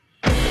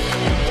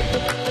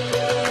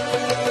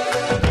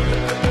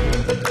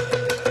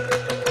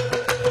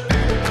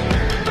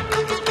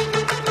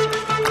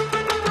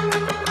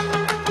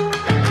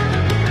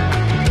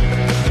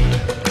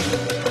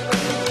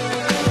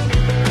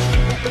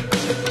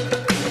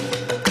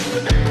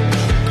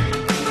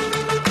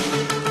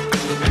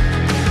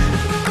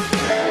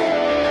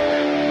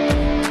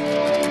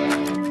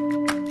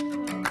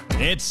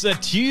It's a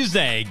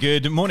Tuesday.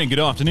 Good morning, good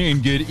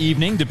afternoon, good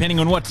evening, depending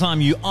on what time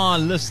you are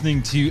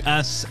listening to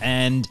us.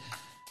 And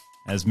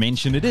as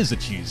mentioned, it is a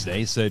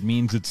Tuesday, so it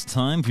means it's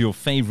time for your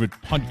favorite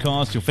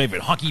podcast, your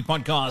favorite hockey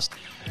podcast,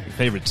 your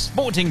favorite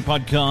sporting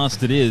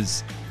podcast. It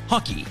is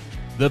Hockey,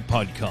 the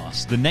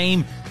podcast. The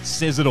name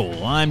says it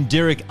all. I'm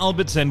Derek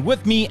Alberts, and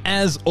with me,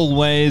 as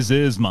always,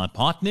 is my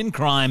partner in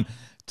crime,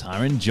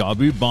 Tyron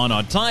Jabu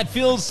Barnard. Ty, it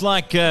feels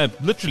like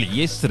literally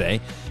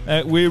yesterday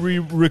where we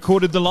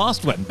recorded the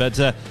last one, but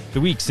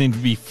the week seemed to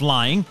be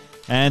flying,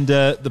 and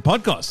the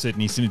podcast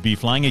certainly seemed to be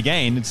flying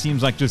again. It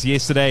seems like just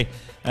yesterday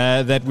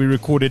that we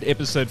recorded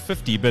episode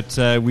 50, but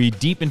we're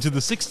deep into the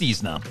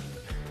 60s now.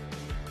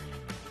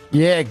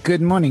 Yeah,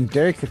 good morning,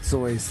 Derek. It's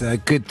always a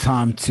good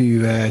time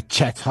to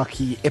chat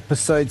hockey.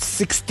 Episode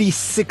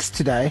 66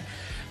 today.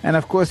 And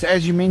of course,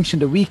 as you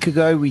mentioned, a week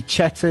ago, we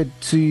chatted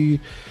to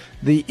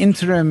the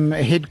interim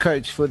head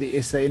coach for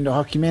the SA Indoor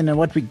Hockey Men, and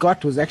what we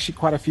got was actually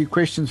quite a few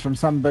questions from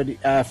somebody,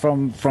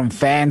 from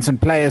fans and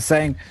players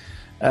saying,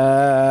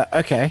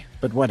 okay,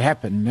 but what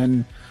happened?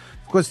 And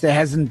of course, there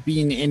hasn't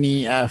been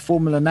any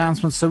formal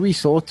announcements, so we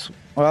thought,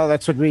 well,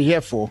 that's what we're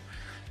here for.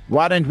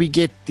 Why don't we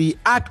get the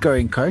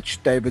outgoing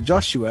coach, David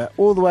Joshua,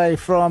 all the way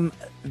from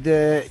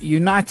the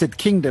United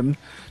Kingdom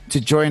to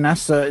join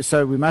us?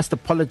 So we must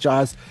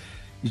apologize.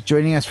 He's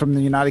joining us from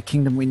the United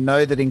Kingdom. We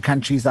know that in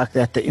countries like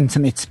that, the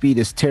internet speed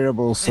is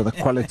terrible, so the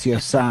quality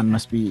of sound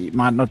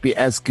might not be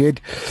as good.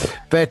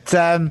 But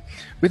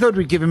we thought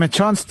we'd give him a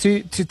chance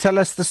to tell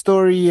us the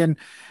story and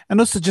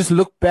also just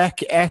look back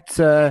at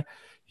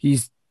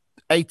his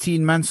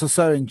 18 months or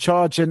so in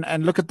charge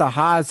and look at the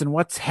highs and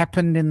what's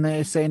happened in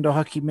the SA Indoor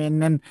Hockey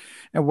Men and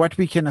what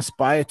we can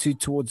aspire to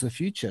towards the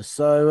future.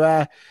 So,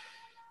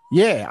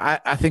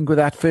 I think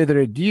without further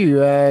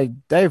ado,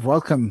 Dave,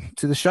 welcome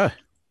to the show.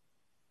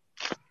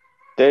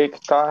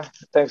 Derek, Ty,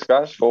 thanks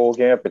guys for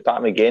giving up your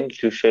time again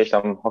to share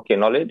some hockey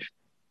knowledge.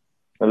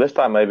 And this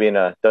time maybe in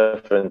a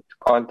different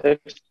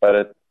context,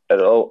 but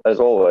as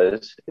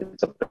always,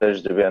 it's a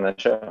pleasure to be on the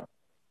show.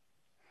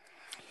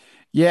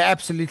 Yeah,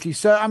 absolutely.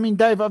 So, I mean,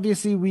 Dave,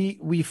 obviously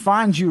we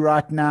find you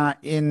right now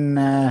in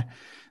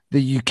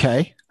the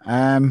UK.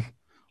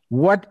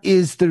 What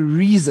is the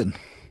reason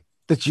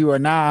that you are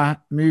now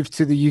moved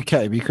to the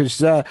UK?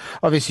 Because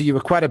obviously you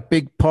were quite a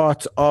big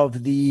part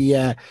of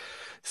the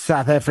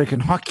South African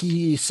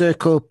hockey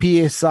circle,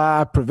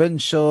 PSI,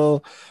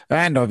 provincial,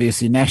 and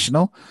obviously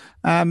national.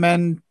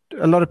 And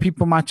a lot of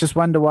people might just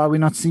wonder why we're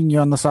not seeing you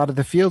on the side of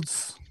the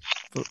fields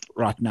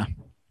right now.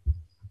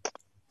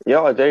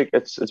 Yeah, Derek,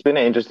 it's been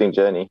an interesting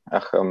journey.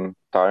 Tyron,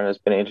 it's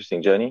been an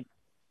interesting journey.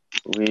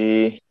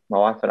 My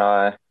wife and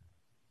I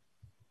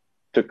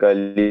took a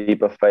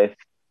leap of faith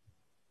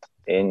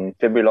in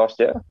February last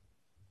year,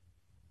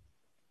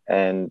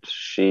 and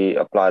she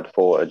applied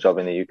for a job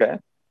in the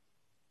UK,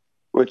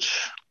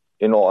 which,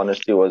 in all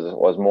honesty,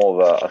 was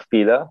more of a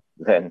feeler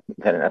than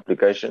an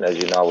application. As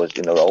you know, I was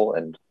in a role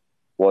and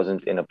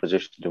wasn't in a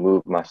position to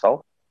move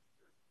myself.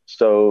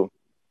 So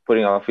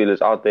putting our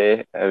feelers out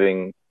there,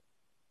 having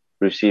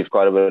received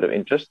quite a bit of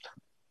interest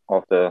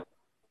after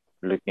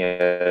looking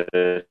at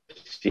a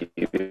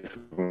CV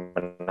from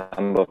a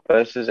number of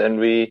places, and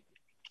we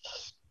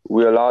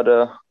allowed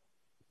her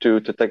to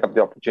take up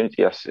the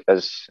opportunity,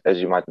 as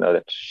you might know,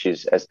 that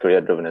she's as career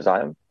driven as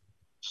I am.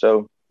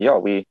 So yeah,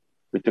 we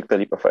took the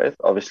leap of faith.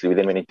 Obviously, we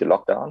then went into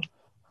lockdown.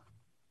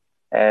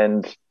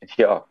 And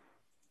yeah,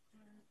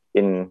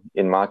 in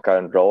my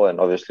current role, and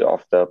obviously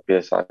after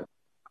PSI,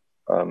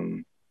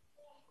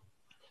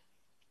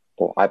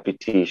 or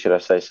IPT, should I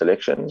say,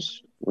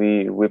 selections,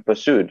 we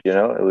pursued,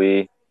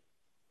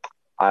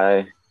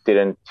 I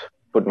didn't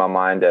put my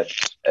mind at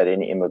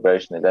any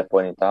immigration at that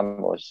point in time.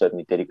 I was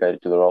certainly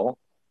dedicated to the role,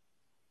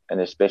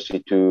 and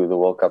especially to the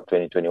World Cup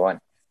 2021.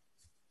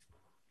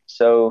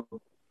 So,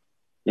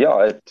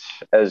 yeah,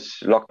 as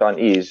lockdown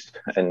eased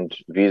and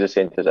visa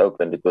centers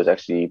opened, it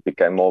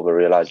became more of a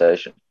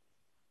realization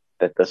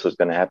that this was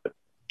going to happen.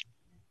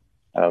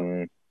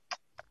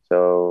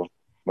 So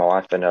my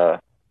wife in her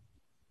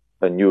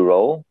new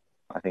role,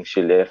 I think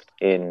she left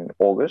in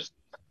August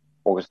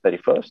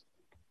 31st.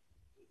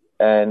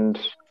 And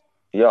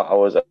yeah, I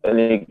was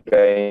only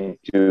going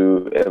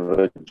to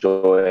ever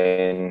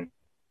join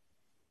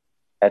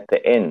at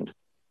the end,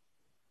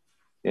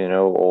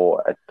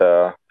 or at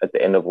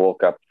the end of World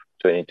Cup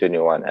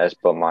 2021 as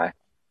per my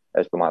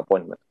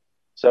appointment.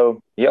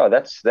 So yeah,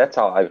 that's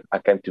how I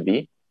came to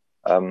be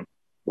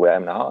where I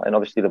am now, and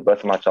obviously the birth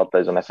of my child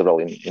plays a massive role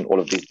in all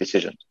of these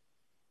decisions.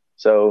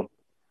 So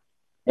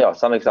yeah,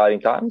 some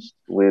exciting times.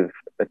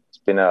 It's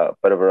been a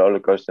bit of a roller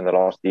coaster in the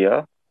last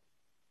year.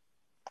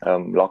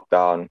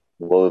 Lockdown,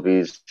 will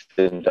these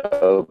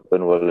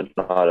open, will it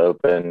not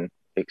open?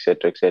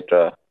 etc.,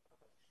 etc.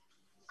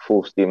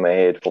 Full steam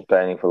ahead for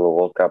planning for the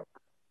World Cup,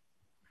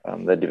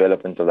 the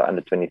development of the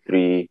under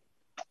 23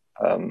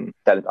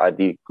 talent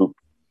ID group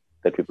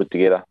that we put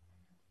together.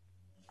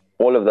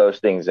 All of those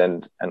things,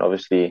 and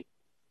obviously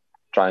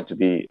trying to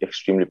be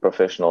extremely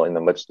professional in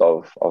the midst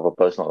of a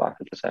personal life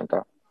at the same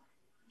time.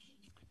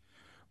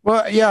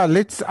 Well, yeah,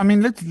 let's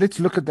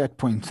look at that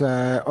point.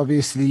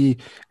 Obviously,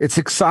 it's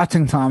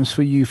exciting times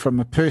for you from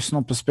a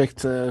personal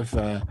perspective.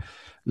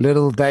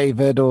 Little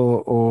David,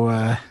 or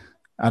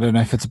I don't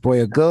know if it's a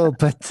boy or girl,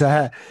 but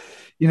little.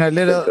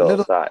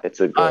 It's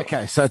a girl.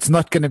 Okay, so it's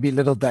not going to be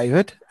little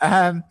David.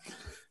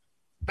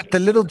 But the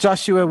little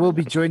Joshua will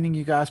be joining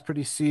you guys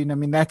pretty soon. I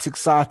mean, that's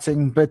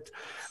exciting. But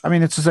I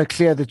mean, it's also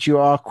clear that you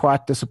are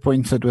quite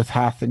disappointed with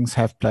how things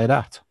have played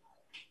out.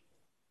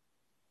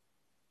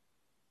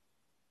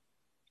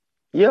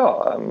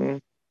 Yeah,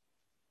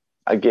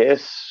 I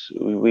guess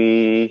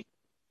we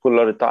put a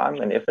lot of time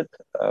and effort.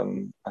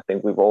 I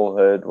think we've all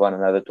heard one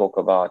another talk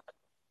about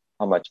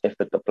how much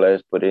effort the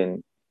players put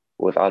in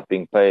without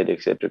being paid,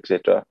 etc.,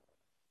 etc.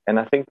 And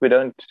I think we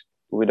don't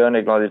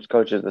acknowledge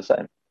coaches the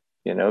same.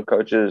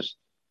 Coaches,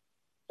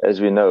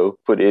 as we know,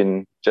 put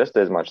in just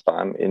as much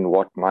time in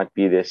what might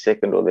be their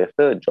second or their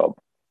third job.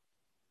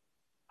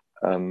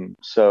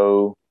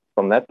 So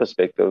from that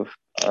perspective,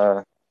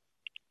 I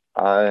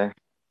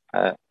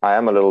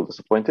am a little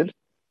disappointed,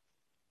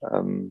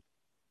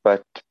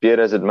 but be it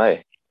as it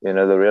may,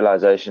 the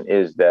realization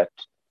is that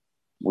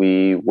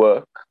we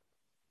work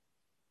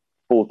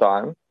full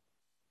time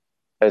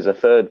as a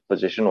third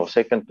position or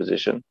second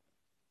position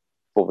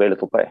for very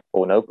little pay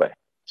or no pay.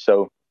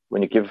 So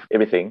when you give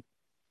everything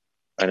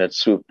and it's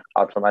swooped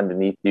out from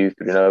underneath you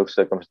through no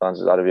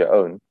circumstances out of your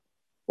own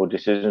or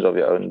decisions of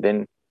your own,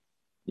 then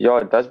yeah,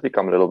 it does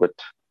become a little bit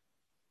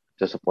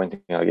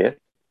disappointing, I guess.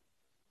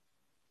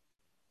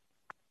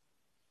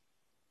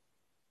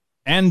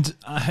 And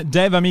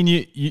Dave, I mean,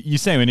 you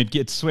say when it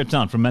gets swept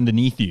out from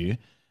underneath you,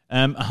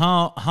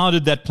 how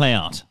did that play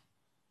out?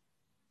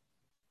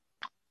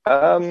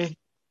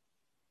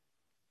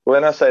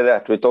 When I say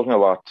that, we're talking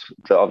about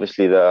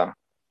obviously the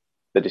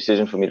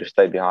decision for me to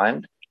stay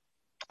behind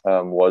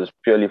was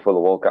purely for the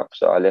World Cup.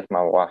 So I left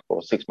my wife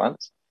for 6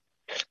 months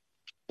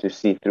to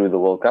see through the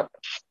World Cup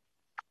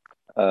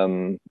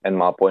and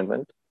my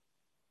appointment.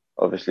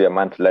 Obviously, a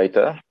month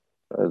later,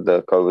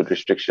 the COVID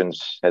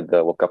restrictions had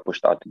the World Cup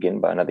pushed out again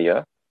by another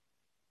year.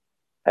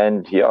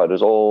 And yeah, it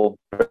was all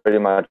pretty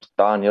much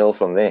downhill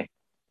from there.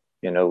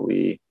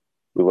 We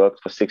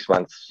worked for 6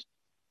 months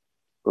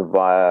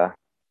via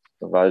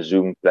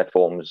Zoom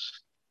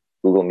platforms,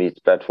 Google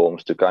Meet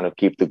platforms to kind of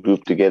keep the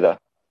group together.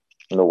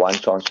 And the one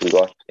chance we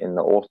got in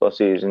the All-Star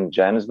Series in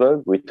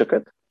Johannesburg, we took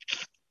it.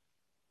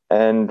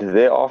 And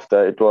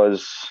thereafter, it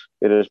was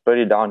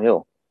pretty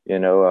downhill.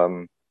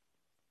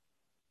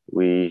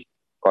 We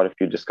got a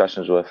few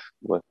discussions with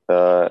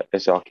the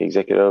SRK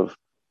executive.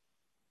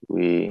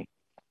 We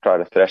tried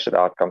to thrash it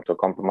out, come to a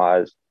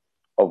compromise,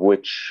 of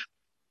which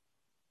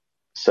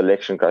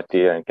selection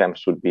criteria and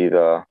camps would be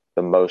the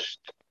most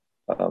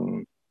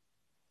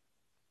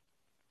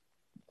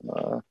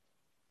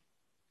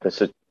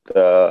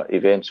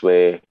events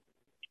where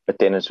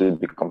attendance would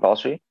be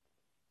compulsory,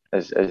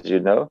 as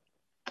you know.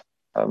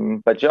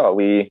 But yeah,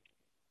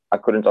 I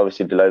couldn't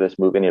obviously delay this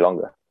move any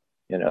longer.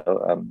 It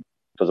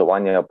was a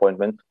 1-year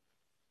appointment,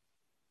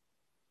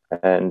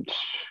 and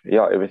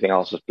yeah, everything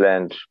else was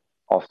planned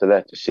after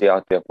that to see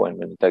out the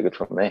appointment and take it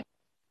from there.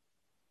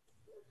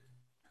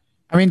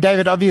 I mean,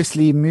 David,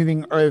 obviously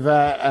moving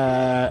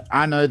over,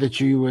 I know that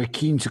you were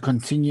keen to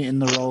continue in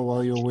the role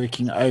while you're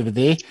working over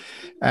there.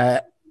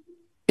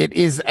 It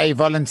is a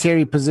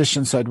voluntary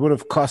position, so it would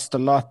have cost a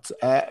lot.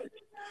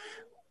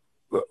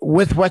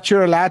 With what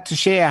you're allowed to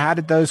share, how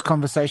did those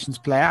conversations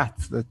play out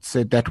that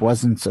said that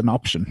wasn't an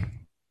option?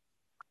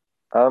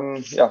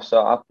 So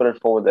I put it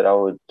forward that I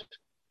would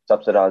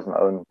subsidize my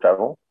own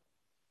travel.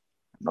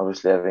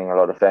 Obviously, having a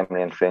lot of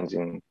family and friends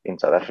in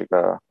South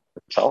Africa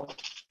itself,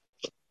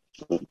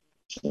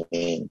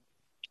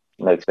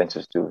 no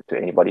expenses to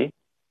anybody.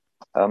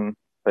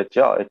 But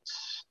yeah, it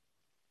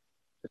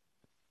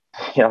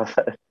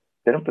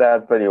didn't play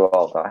out pretty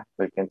well, right?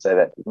 We can say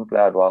that. It didn't play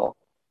out well.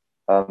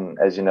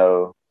 As you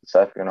know,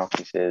 South African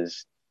Hockey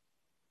says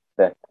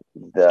that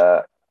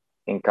the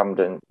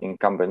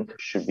incumbent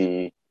should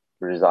be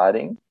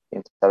residing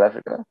in South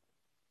Africa.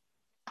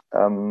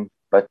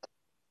 But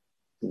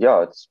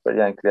yeah, it's pretty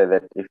unclear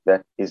that if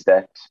that is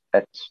that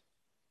at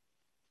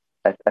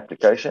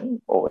application,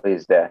 or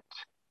is that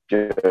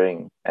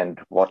during, and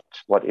what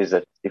is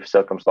it if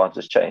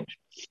circumstances change?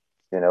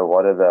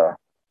 What are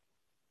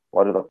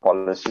the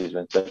policies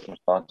when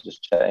circumstances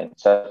change,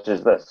 such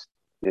as this?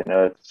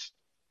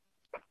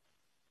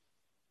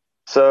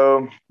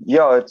 So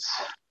yeah, it's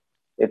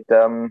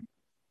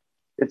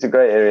a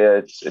great area.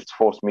 It's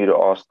forced me to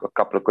ask a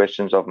couple of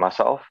questions of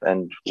myself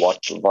and what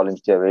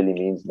volunteer really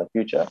means in the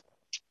future,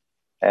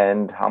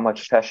 and how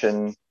much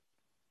passion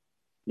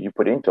you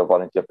put into a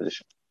volunteer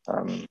position.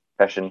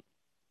 Passion,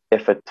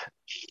 effort,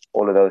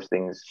 all of those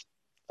things.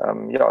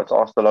 It's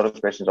asked a lot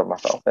of questions of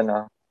myself, and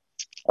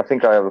I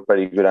think I have a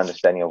pretty good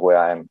understanding of where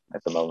I am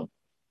at the moment.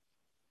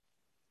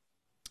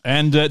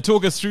 And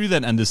talk us through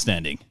that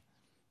understanding.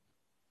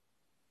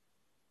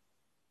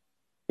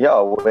 Yeah,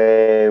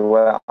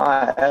 where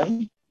I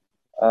am.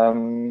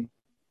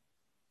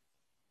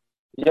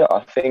 Yeah, I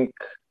think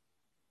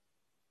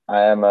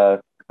I am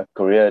a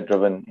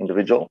career-driven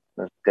individual.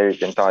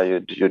 Derek and Ty,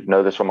 you'd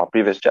know this from our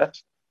previous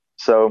chats.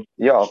 So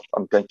yeah,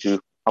 I'll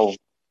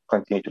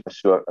continue to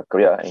pursue a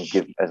career and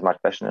give as much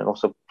passion and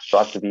also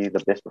strive to be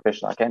the best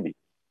professional I can be.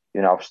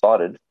 I've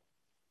started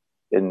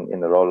in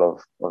the role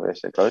of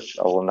SA coach.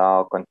 I will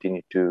now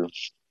continue to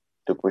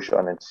push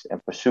on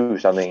and pursue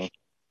something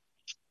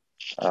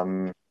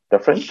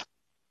different,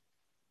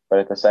 but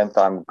at the same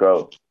time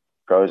grow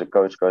as a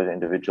coach, grow as an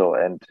individual,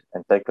 and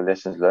take the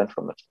lessons learned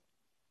from it.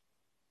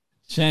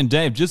 Shane,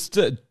 Dave, just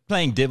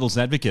playing devil's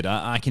advocate,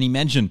 I can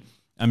imagine.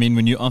 I mean,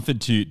 when you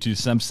offered to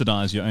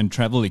subsidize your own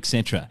travel,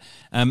 etc.,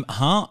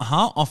 how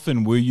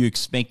often were you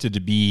expected to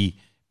be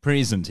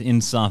present in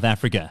South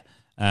Africa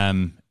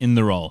in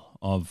the role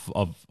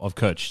of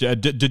coach?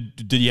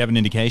 Did you have an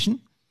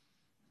indication?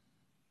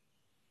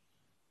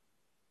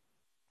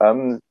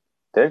 The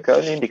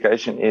only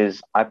indication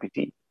is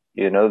IPT.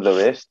 The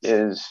rest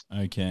is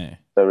okay.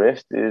 The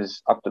rest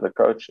is up to the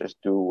coach as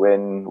to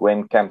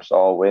when camps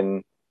are,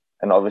 and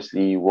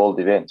obviously world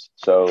events.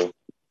 So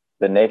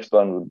the next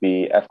one would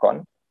be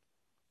AFCON,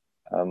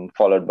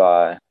 followed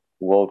by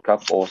World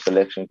Cup or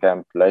selection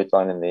camp later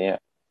on in the year.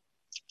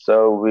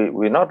 So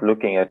we're not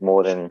looking at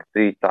more than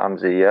 3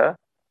 times a year,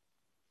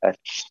 at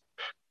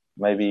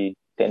maybe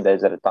 10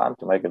 days at a time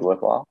to make it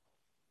worthwhile.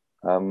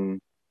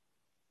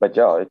 But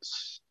yeah,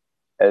 it's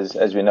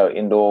as we know,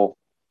 indoor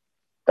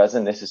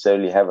doesn't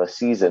necessarily have a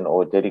season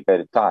or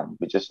dedicated time.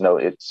 We just know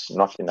it's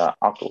not in our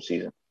outdoor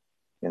season.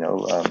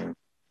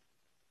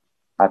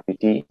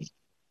 IPT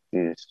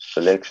is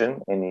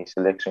selection, any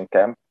selection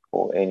camp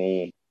or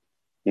any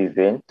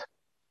event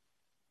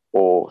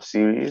or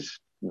series.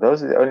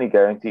 Those are the only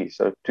guarantees.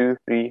 So 2,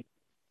 3,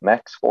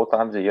 max 4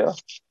 times a year.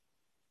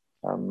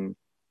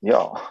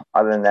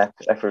 Other than that,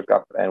 Africa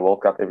Cup and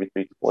World Cup every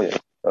 3 to 4 years.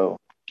 So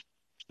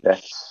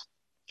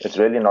it's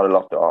really not a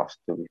lot to ask,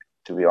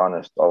 to be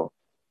honest, of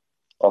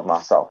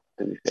myself,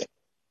 to be fair.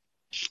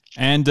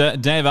 And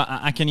Dave,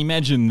 I can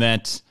imagine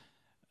that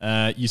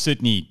you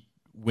certainly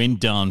went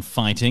down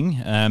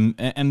fighting,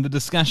 and the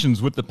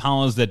discussions with the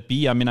powers that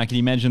be. I mean, I can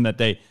imagine that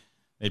they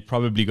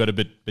probably got a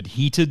bit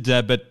heated,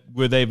 but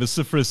were they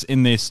vociferous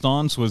in their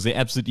stance? Was there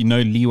absolutely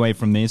no leeway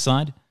from their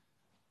side?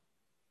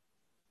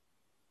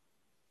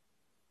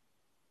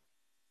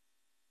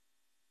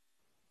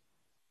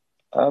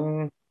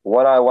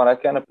 What I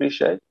can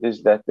appreciate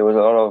is that there was a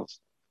lot of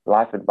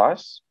life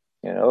advice.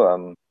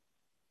 I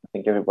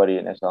think everybody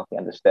in SRK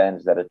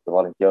understands that it's a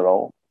volunteer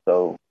role.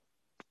 So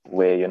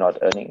where you're not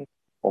earning,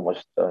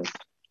 almost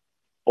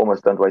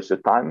don't waste your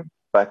time.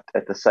 But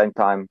at the same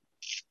time,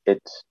 I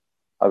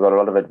got a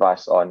lot of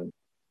advice on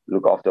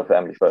look after your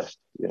family first.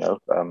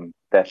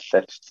 That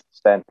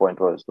standpoint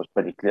was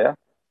pretty clear.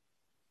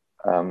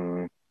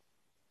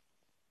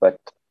 But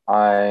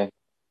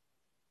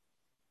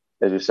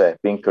as you say,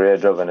 being career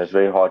driven is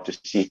very hard to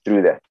see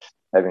through that,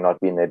 having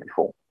not been there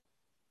before.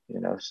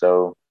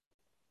 So,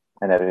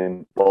 and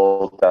having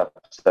built up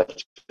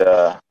such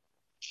a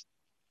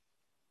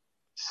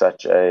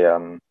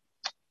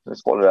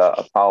let's call it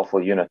a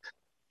powerful unit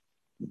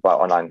by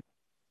online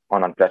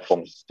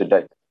platforms to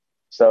date.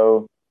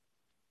 So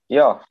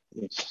yeah,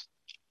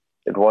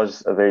 it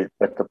was a very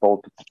bitter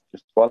pill to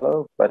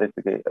swallow, but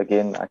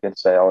again, I can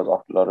say I was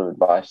offered a lot of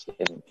advice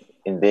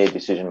in their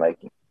decision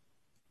making.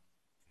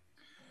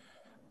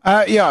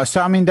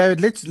 So I mean,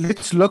 David,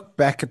 let's look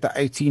back at the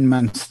 18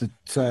 months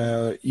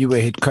that you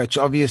were head coach.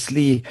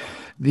 Obviously,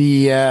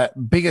 the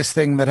biggest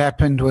thing that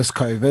happened was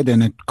COVID,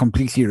 and it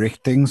completely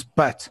wrecked things.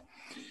 But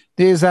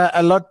there's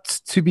a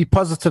lot to be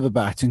positive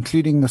about,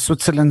 including the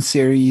Switzerland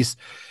series,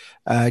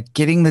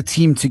 getting the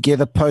team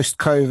together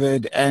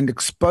post-COVID, and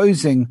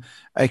exposing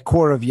a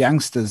core of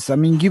youngsters. I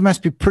mean, you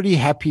must be pretty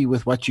happy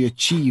with what you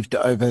achieved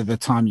over the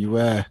time you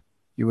were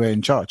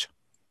in charge.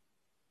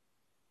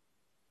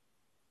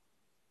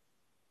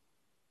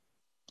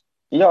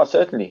 Yeah,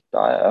 certainly.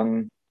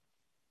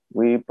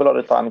 We put a lot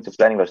of time into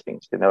planning those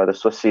things. The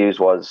Swiss series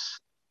was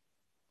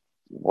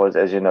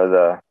as you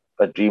know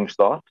a dream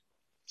start.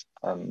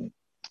 The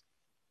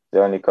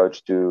only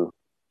coach to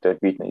have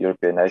beaten a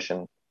European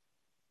nation,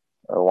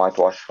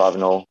 whitewash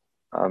 5-0.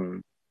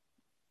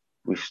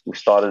 We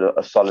started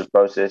a solid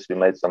process. We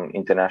made some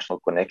international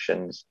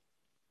connections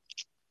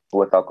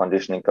with our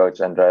conditioning coach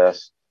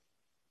Andreas.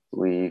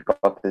 We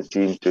got the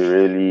team to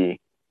really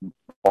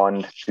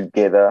bond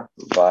together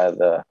via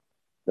the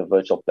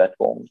virtual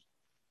platforms,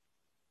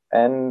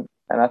 and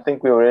I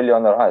think we were really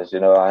on the rise.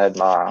 I had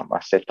my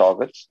set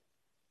targets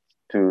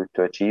to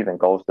achieve and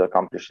goals to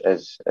accomplish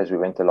as we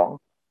went along,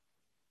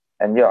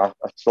 and yeah,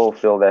 I still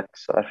feel that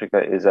South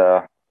Africa is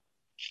a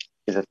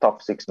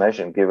top 6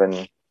 nation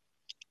given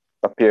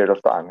a period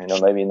of time.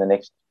 Maybe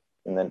not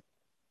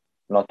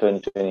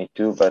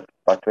 2022, but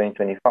by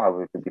 2025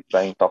 we could be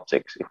playing top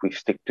 6 if we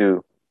stick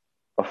to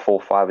a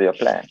 4-5 year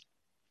plan,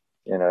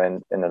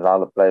 and allow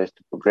the players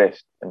to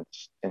progress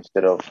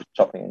instead of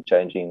chopping and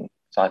changing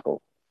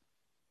cycles.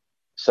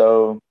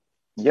 So,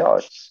 yeah,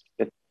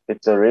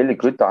 it's a really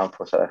good time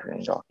for South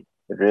African hockey.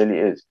 It really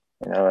is,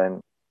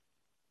 and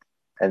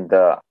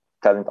the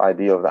talent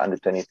ID of the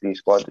under-23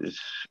 squad is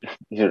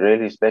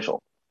really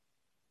special.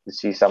 To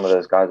see some of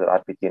those guys at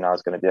IPT now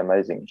is going to be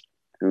amazing.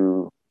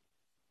 Through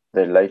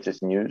the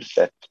latest news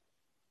that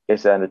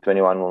SA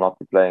under-21 will not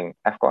be playing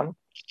AFCON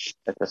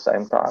at the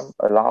same time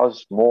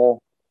allows more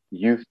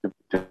youth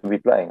to be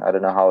playing. I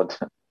don't know how it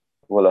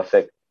will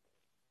affect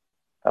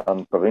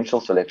provincial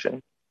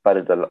selection, but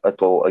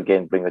it will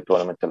again bring the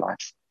tournament to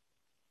life.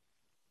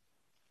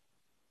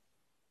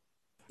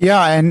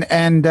 Yeah,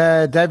 and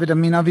David, I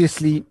mean,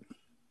 obviously,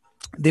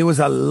 there was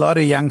a lot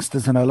of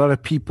youngsters and a lot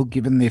of people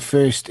given their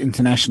first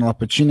international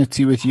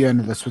opportunity with you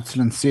under the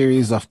Switzerland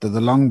series after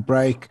the long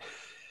break.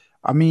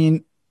 I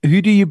mean,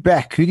 who do you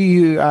back? Who do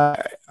you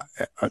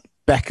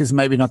back is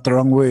maybe not the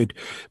wrong word,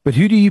 but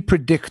who do you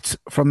predict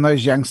from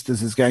those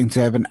youngsters is going to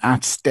have an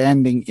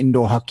outstanding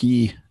indoor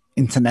hockey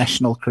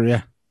international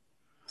career?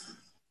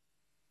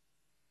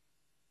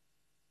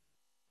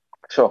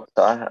 Sure.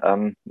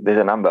 So, there's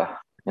a number.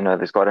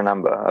 There's quite a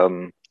number.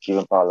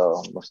 Kevin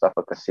Paulo,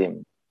 Mustafa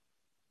Kasim,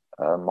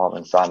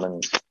 Marvin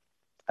Simons.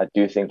 I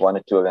do think one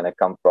or two are going to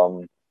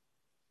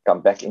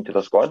come back into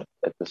the squad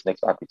at this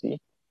next IPT. It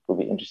will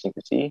be interesting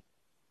to see.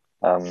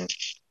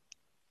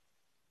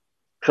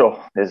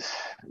 Sure,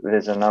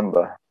 there's a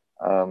number.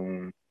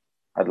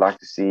 I'd like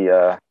to see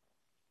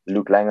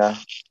Luke Langer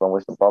from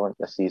Western Province.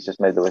 I see he's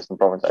just made the Western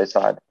Province A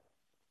side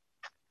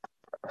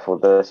for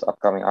this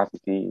upcoming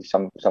IPT.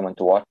 Someone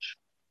to watch.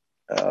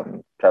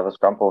 Travis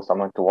Crumple,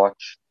 someone to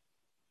watch.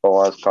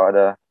 Boaz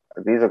Carter.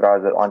 These are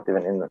guys that aren't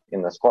even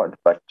in the squad,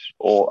 but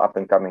all up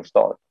and coming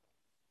stars.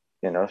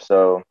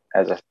 So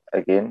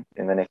again,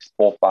 in the next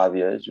 4 or 5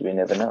 years, we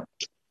never know.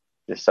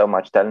 There's so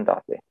much talent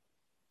out there.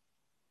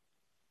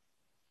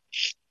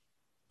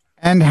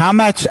 And how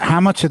much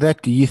of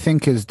that do you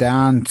think is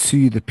down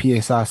to the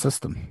PSI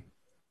system?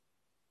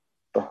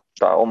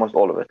 Almost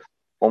all of it.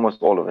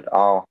 Almost all of it.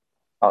 Our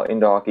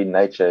indoor hockey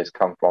nature has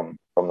come from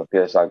the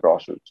PSI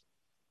grassroots.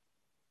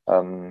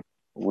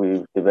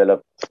 We've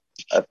developed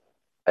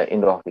an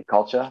indoor hockey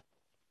culture.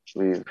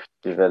 We've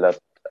developed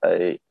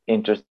an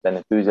interest and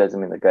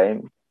enthusiasm in the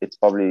game. It's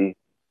probably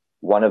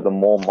one of the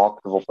more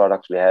marketable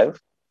products we have,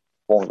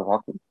 forms of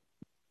hockey.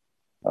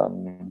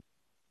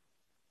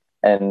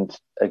 And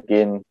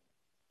again,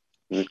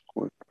 a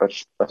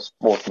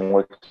sport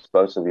more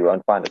explosive you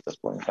won't find at this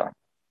point in time.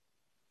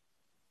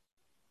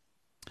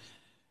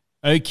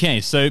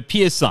 Okay, so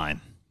PSI,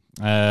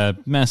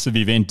 massive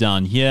event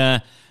down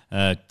here.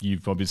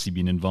 You've obviously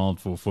been involved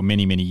for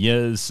many, many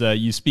years.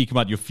 You speak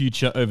about your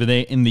future over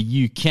there in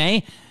the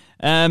UK.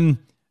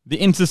 The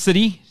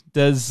Intercity,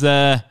 does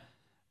that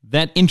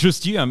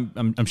interest you?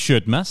 I'm sure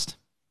it must.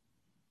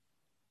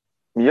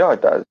 Yeah,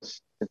 it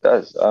does. It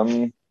does.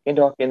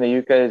 Indoor hockey in the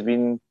UK has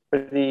been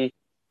pretty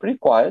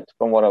quiet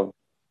from what I've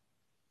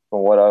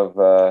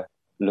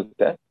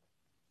looked at.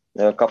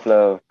 There are a couple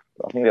of,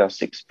 I think there are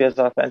 6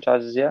 PSI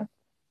franchises here.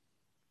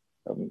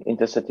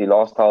 Intercity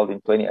last held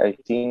in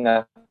 2018,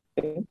 I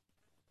think.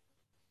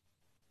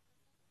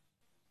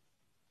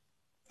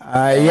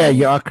 Yeah,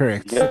 you are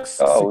correct. Yeah, 6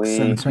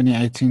 in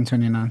 2018,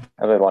 29.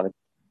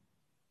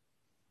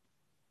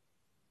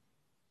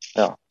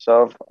 Yeah,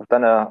 so I've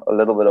done a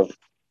little bit of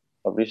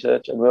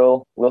research, and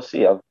we'll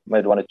see. I've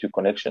made 1 or 2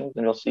 connections,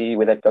 and we'll see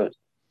where that goes.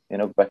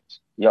 But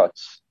yeah,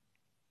 it's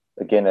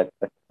again a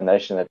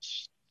nation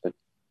that's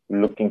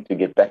looking to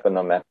get back on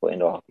the map for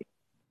indoor hockey.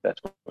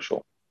 That's for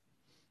sure.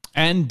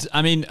 And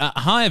I mean,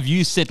 how have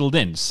you settled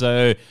in?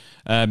 So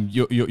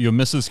your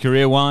missus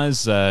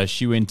career-wise,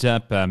 she went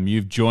up.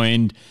 You've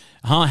joined.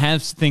 How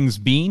have things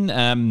been?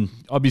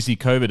 Obviously,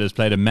 COVID has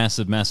played a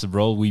massive, massive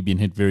role. We've been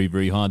hit very,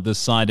 very hard this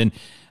side, and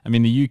I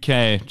mean the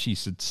UK.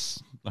 Geez,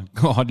 it's like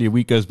hardly a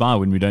week goes by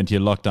when we don't hear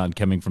lockdown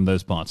coming from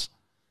those parts.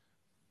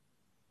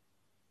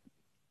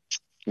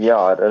 Yeah,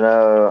 I don't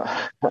know.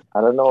 I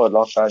don't know what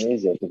lockdown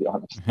is yet, to be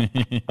honest. I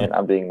mean,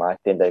 I'm doing my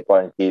 10-day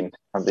quarantine.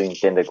 I'm doing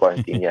 10-day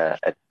quarantine here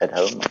at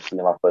home. I'm still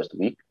in my first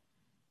week.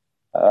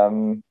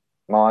 My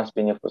wife's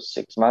been here for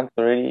 6 months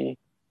already.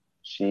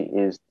 She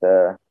is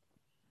the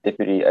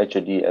deputy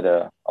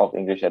HOD of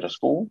English at a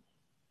school.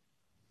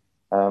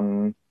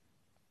 And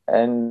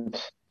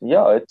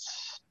yeah,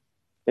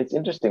 it's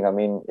interesting. I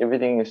mean,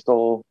 everything is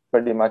still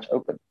pretty much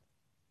open.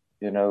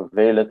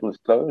 Very little is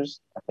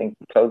closed. I think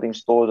clothing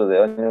stores are the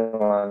only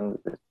ones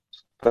that's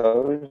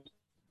closed,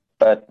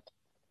 but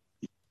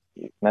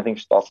nothing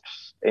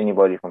stops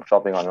anybody from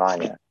shopping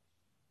online here.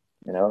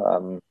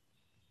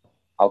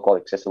 Alcohol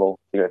accessible,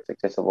 cigarettes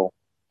accessible.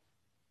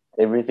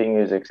 Everything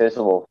is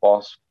accessible.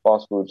 Fast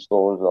food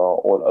stores are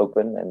all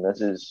open, and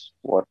this is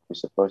what we're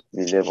supposed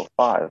to be level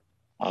 5.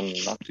 I'm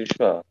not too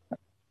sure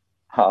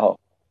how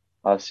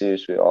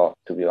serious we are,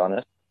 to be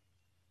honest.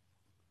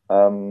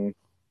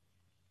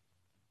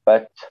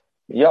 But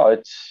yeah,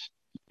 it's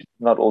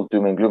not all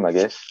doom and gloom, I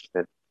guess.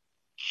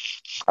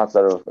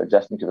 Outside of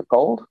adjusting to the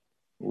cold,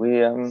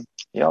 we're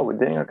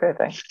doing okay,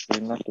 thanks.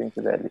 We're not doing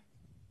too badly.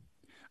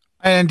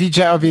 And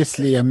DJ,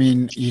 obviously, I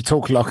mean, you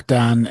talk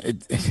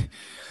lockdown.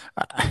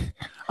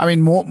 I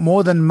mean,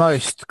 more than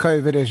most,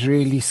 COVID has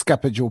really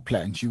scuppered your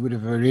plans. You would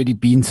have already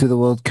been to the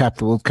World Cup.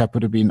 The World Cup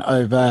would have been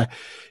over.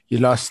 You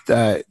lost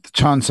the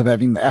chance of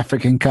having the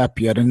African Cup.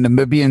 You had a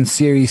Namibian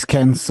series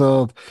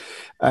cancelled.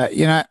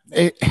 I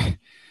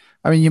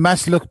mean, you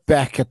must look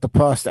back at the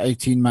past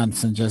 18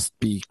 months and just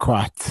be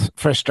quite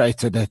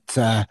frustrated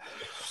at.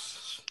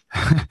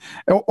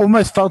 It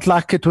almost felt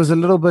like it was a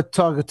little bit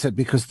targeted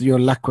because your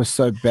luck was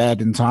so bad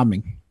in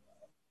timing.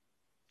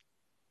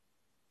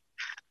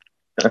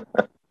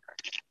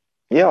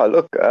 Yeah,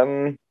 look,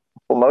 for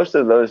most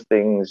of those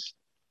things,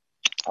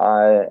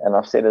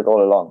 I've said it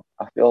all along.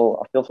 I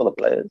feel for the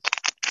players,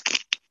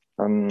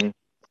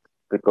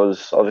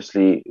 because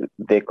obviously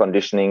their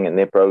conditioning and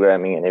their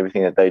programming and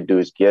everything that they do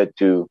is geared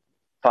to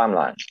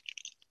timelines.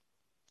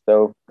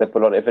 So they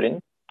put a lot of effort in,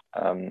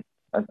 and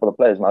for the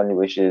players, my only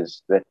wish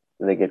is that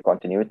they get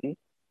continuity,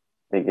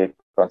 they get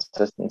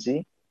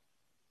consistency.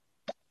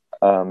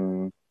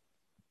 But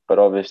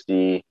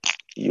obviously,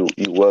 you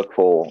work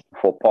for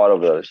part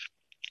of those,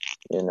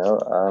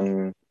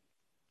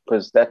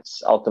 because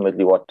that's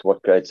ultimately what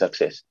creates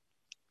success.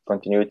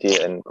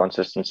 Continuity and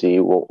consistency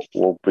will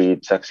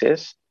breed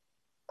success,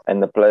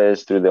 and the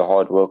players through their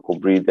hard work will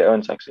breed their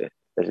own success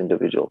as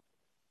individuals.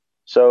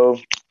 So,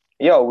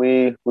 yeah,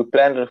 we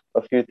planned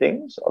a few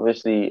things,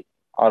 obviously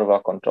out of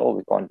our control.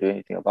 We can't do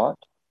anything about.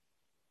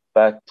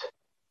 But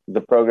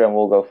the program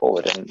will go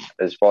forward, and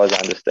as far as I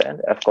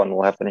understand, AFCON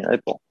will happen in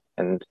April,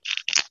 and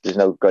there's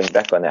no going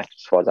back on that,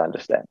 as far as I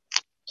understand.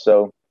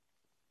 So,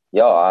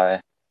 yeah, I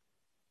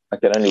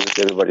can only wish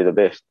everybody the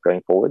best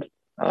going forward.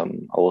 I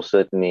will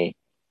certainly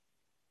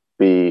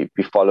be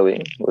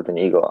following with an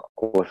eager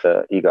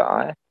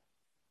eye,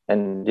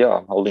 and yeah,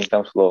 I'm holding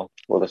thumbs for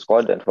the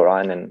squad and for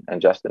Ryan and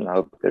Justin. I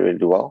hope they really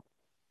do well.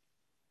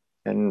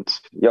 And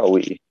yeah,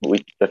 we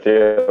the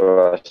three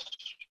of us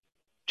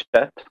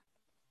chat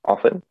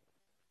often,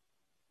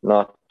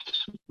 not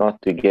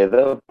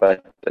together,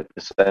 but at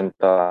the same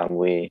time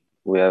we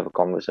have a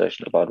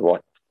conversation about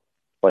what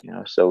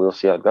so we'll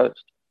see how it goes.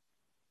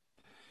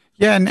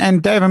 Yeah,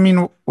 and Dave, I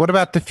mean, what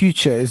about the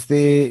future? Is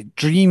there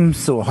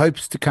dreams or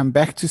hopes to come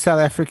back to South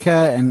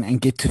Africa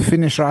and get to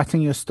finish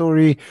writing your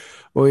story,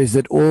 or is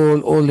it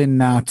all in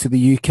now to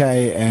the UK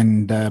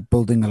and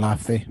building a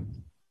life there?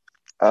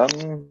 I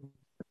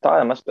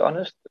must be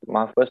honest,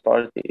 my first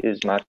priority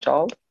is my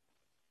child.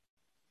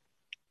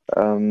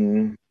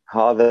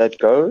 How that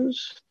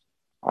goes,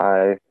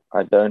 I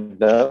don't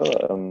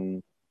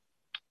know.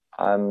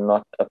 I'm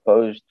not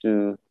opposed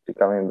to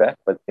coming back,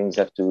 but things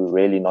have to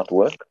really not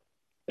work.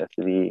 It has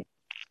to be,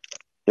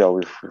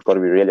 we've got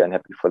to be really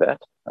unhappy for that.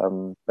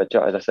 But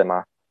yeah, as I say,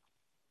 my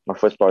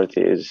first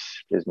priority is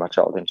my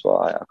child, and so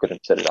I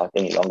couldn't set it out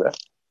any longer.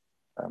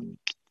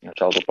 My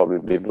child will probably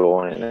be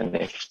born in the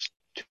next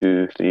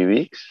 2-3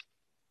 weeks,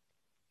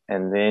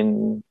 and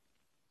then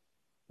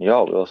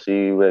we'll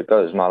see where it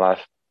goes. My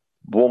life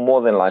will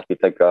more than likely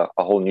take a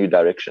whole new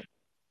direction.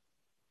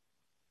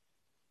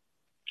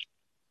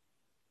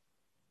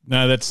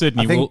 No, that's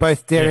certainly. I think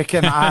both Derek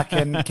and I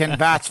can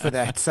vouch for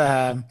that.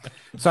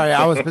 Sorry,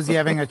 I was busy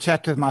having a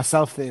chat with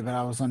myself there, but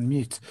I was on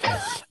mute.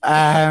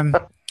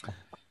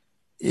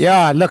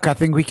 Yeah, look, I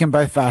think we can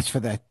both vouch for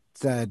that.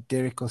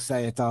 Derek will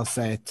say it, I'll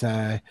say it.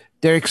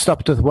 Derek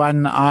stopped with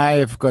one,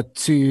 I've got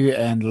two,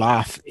 and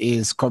life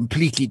is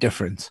completely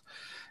different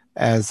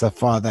as a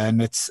father.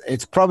 And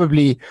it's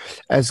probably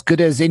as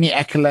good as any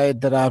accolade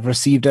that I've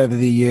received over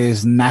the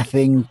years.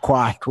 Nothing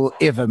quite will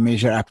ever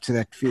measure up to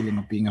that feeling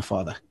of being a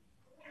father.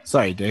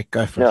 Sorry, Derek,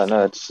 go for it. Yeah,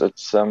 no, it's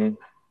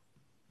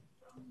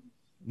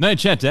No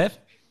chat, Dave.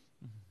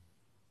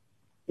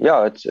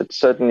 Yeah, it's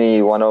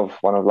certainly one of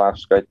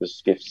life's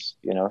greatest gifts,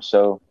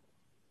 So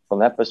from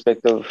that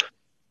perspective,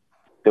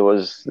 there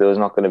was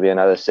not going to be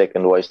another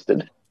second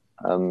wasted.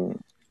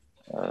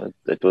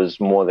 It was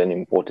more than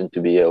important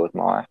to be here with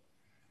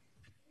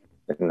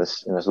in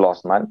this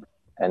last month,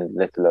 and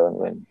let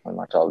alone when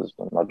my daughter was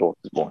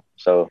born.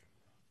 So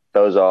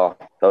those are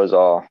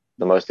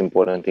the most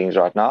important things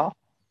right now.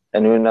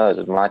 And who knows,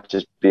 it might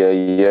just be a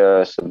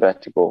year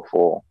sabbatical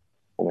for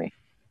me.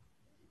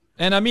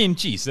 And I mean,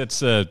 geez, that's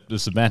the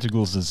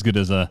sabbatical's as good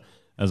as a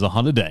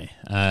holiday.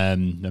 I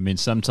mean,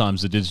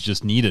 sometimes it is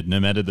just needed, no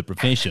matter the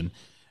profession.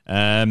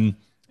 And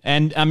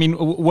I mean,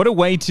 what a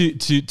way to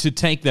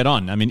take that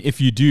on. I mean,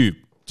 if you do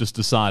just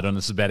decide on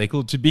a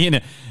sabbatical, to be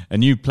in a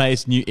new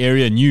place, new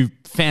area, new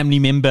family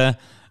member,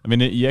 I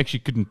mean, you actually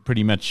couldn't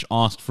pretty much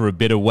ask for a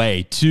better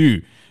way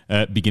to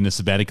begin a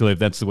sabbatical if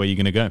that's the way you're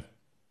going to go.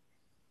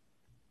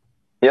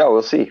 Yeah,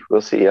 we'll see.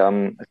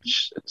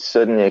 It's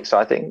certainly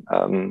exciting.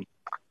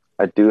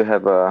 I do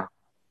have a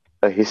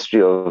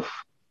history of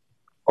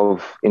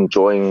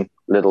enjoying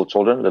little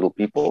children, little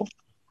people.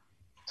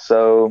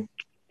 So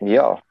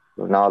yeah,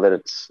 now that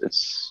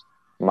it's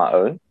my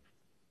own,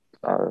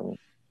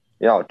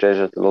 I'll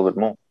treasure it a little bit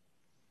more.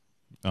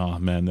 Oh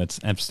man, that's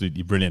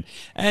absolutely brilliant.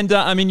 And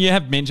I mean, you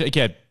have mentioned,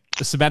 okay,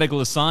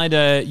 sabbatical aside,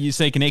 you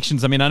say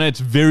connections. I mean, I know it's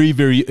very,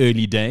 very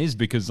early days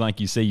because, like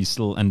you say, you're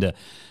still under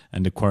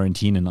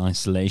quarantine and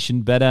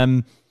isolation. But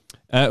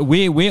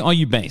where are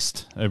you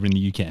based over in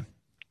the UK?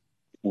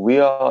 We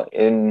are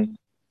in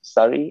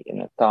Surrey,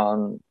 in a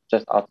town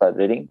just outside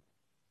Reading.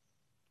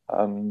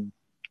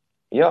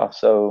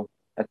 So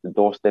at the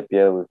doorstep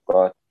here, we've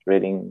got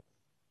Reading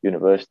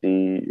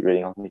University,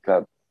 Reading Hockey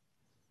Club.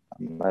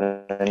 I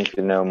don't know if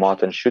you know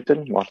Martin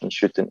Schutten. Martin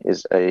Schutten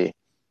is a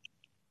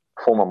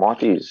former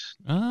Marty's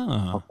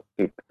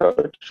hockey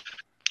coach.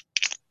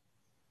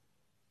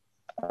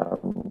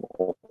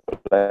 Or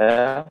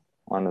player,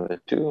 one of the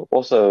two.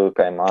 Also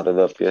came out of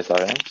the PSR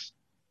ranks.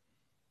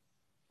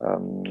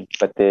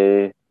 But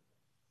they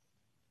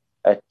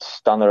at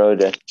down the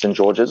road at St.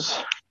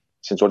 George's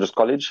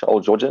College,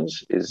 Old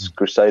Georgians, is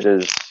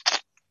Crusaders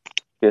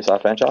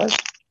PSR franchise,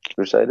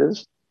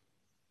 Crusaders.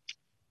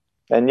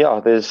 And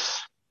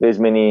there's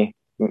many,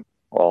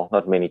 well,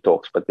 not many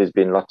talks, but there's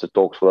been lots of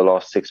talks for the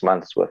last 6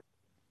 months with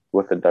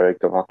the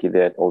director of hockey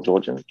there at Old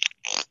Georgians.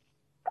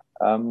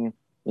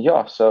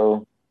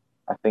 So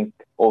I think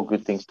all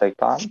good things take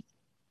time,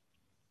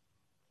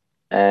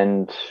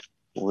 and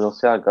we'll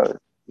see how it goes.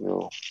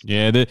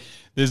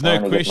 There's no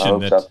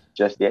question that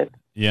just yet.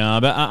 Yeah,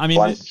 but I mean,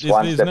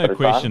 there's no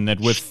question that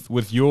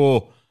with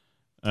your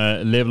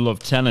level of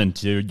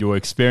talent, your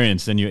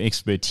experience, and your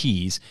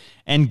expertise,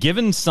 and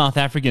given South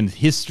Africans'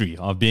 history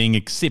of being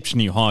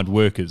exceptionally hard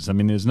workers, I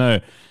mean, it's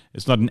not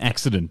an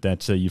accident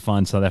that you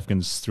find South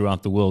Africans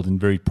throughout the world in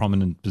very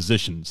prominent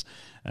positions.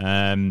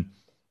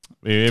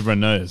 Everyone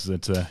knows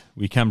that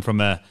we come from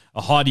a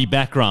hardy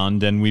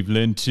background, and we've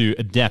learned to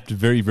adapt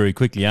very, very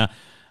quickly.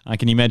 I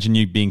can imagine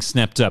you being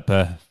snapped up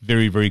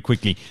very, very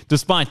quickly,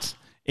 despite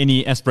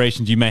any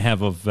aspirations you may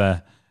have of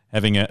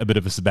having a bit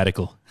of a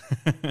sabbatical.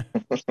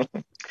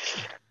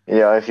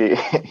 If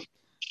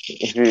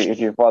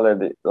you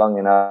followed it long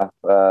enough,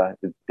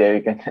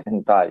 Derek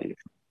and Ty,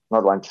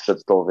 not one to sit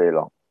still very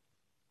long.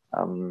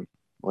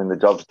 When the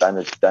job's done,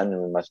 it's done,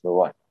 and we must move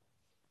on.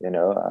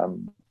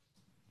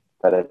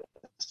 But at the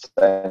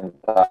same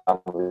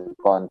time, we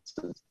can't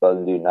sit still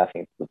and do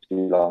nothing for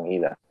too long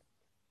either.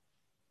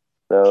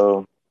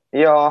 So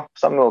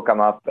something will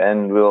come up,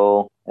 and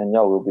we'll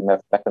be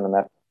back on the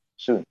map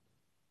soon.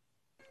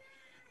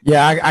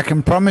 Yeah, I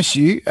can promise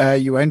you,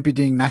 you won't be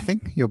doing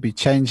nothing. You'll be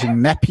changing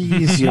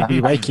nappies. You'll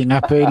be waking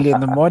up early in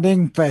the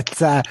morning, but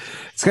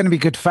it's going to be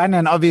good fun.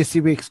 And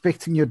obviously, we're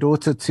expecting your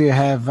daughter to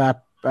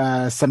have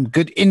some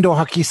good indoor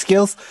hockey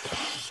skills.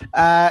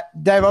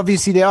 Dave,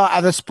 obviously, there are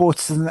other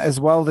sports as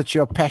well that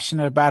you're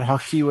passionate about.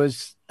 Hockey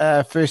was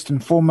first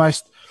and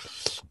foremost.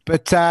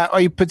 But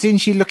are you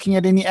potentially looking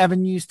at any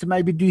avenues to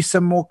maybe do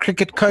some more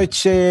cricket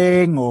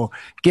coaching or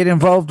get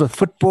involved with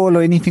football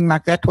or anything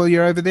like that while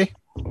you're over there?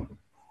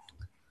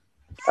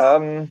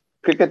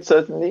 Cricket,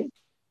 certainly.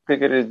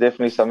 Cricket is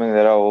definitely something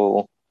that I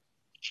will...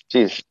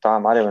 I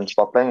might even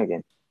stop playing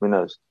again. Who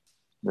knows?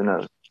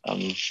 I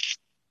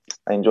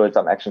enjoyed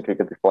some action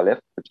cricket before I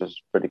left, which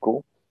was pretty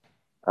cool.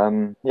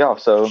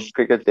 So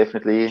cricket,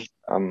 definitely.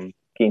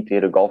 Keen to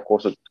hit a golf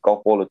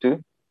ball or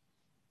two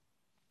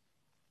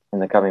in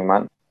the coming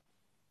month.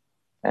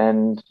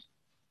 And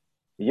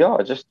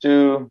just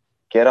to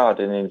get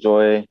out and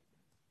enjoy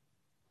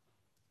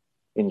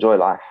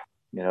life,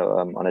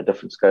 on a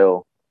different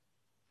scale,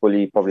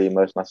 fully probably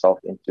immerse myself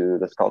into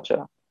this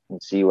culture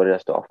and see what it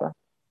has to offer.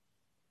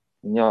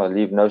 And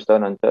leave no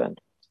stone unturned.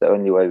 It's the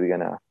only way we're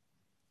gonna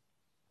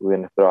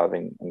thrive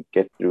and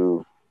get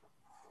through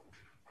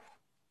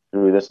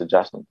this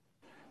adjustment.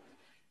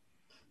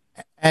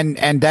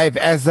 And Dave,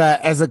 as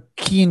a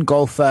keen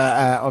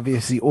golfer,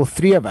 obviously all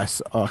three of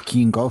us are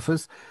keen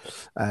golfers.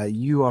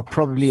 You are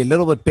probably a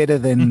little bit better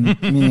than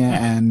me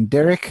and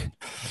Derek.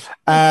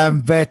 I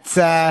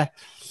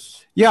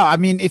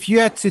mean, if you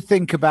had to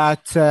think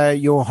about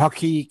your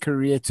hockey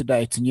career to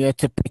date, and you had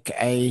to pick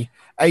a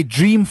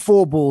dream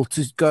 4-ball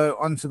to go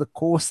onto the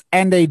course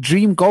and a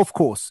dream golf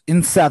course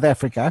in South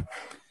Africa,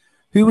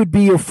 who would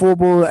be your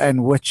 4-ball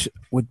and which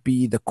would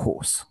be the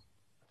course?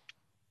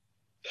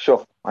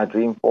 Sure, my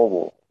dream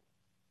 4-ball,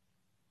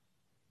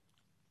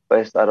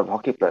 based out of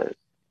hockey players.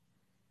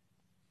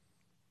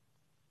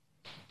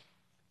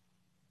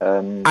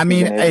 I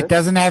mean, it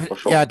doesn't have.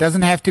 Sure. Yeah, it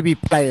doesn't have to be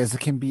players. It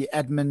can be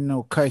admin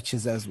or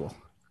coaches as well.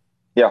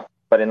 Yeah,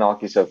 but in the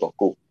hockey circle,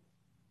 cool.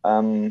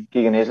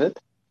 Keegan Heslett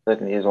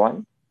certainly is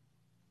one.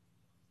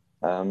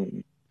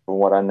 From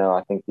what I know,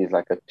 I think he's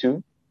like a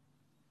 2.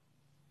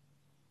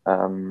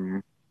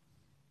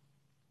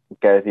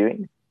 Gareth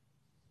Ewing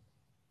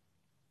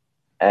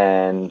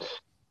and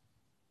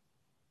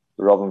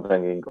Robin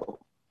van Ginkel.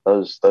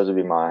 Those would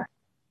be my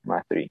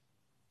 3.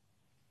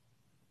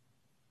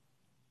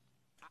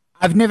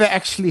 I've never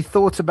actually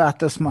thought about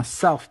this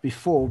myself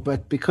before,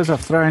 but because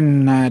I've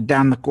thrown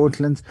down the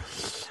Cortlands,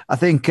 I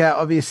think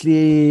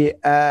obviously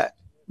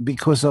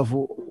because of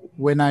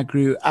when I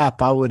grew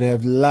up, I would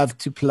have loved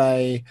to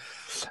play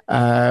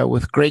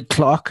with Greg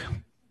Clark.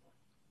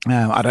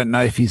 I don't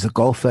know if he's a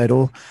golfer at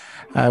all.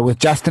 with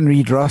Justin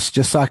Reed Ross,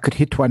 just so I could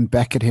hit one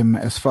back at him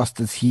as fast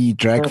as he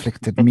drag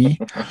flicked at me.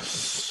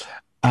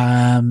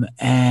 And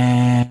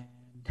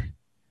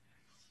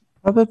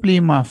probably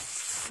my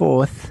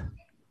fourth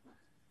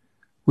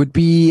would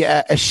be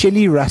a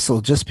Shelley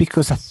Russell, just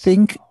because I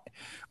think,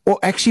 or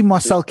actually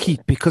Marcel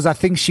Keat, because I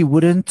think she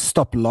wouldn't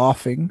stop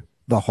laughing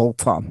the whole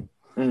time.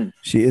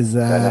 She is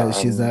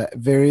she's a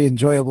very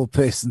enjoyable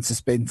person to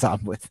spend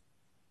time with.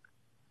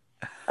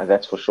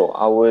 That's for sure.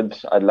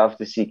 I'd love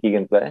to see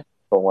Keegan play.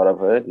 From what I've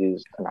heard,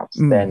 he's an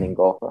outstanding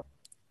golfer.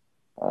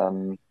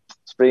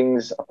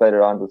 Springs, I played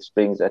around with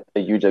Springs at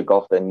a UJ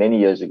Golf Day many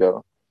years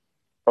ago.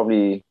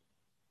 Probably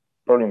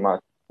one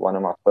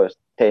of my first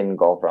 10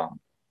 golf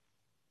rounds.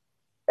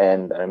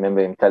 And I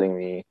remember him telling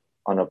me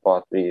on a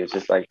par 3, it's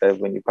just like that,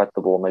 when you cut the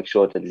ball, make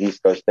sure it at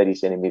least goes 30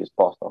 centimeters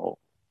past the hole.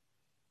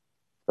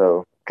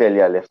 So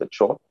clearly I left it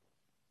short.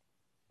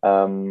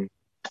 And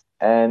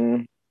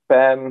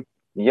Pam,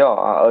 yeah,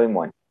 I owe him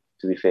one,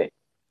 to be fair.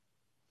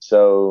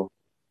 So,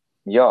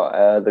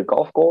 yeah, the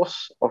golf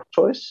course of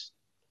choice.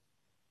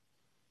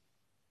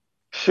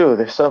 Sure,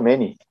 there's so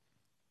many.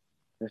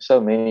 There's so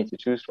many to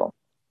choose from.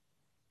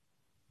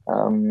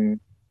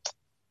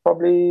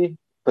 Probably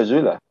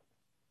Pazula.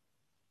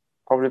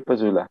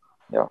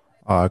 Yeah.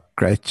 Oh,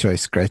 great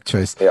choice.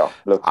 Yeah.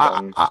 Look.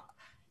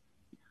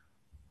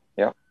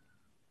 Yeah.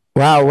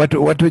 Wow,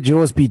 what would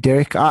yours be,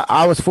 Derek?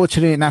 I was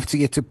fortunate enough to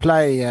get to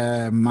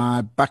play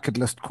my bucket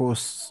list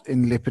course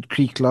in Leopard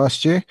Creek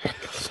last year.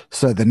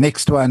 So the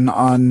next one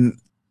on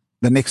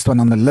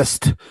the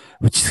list,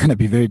 which is going to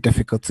be very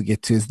difficult to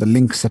get to, is the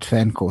Links at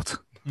Fancourt.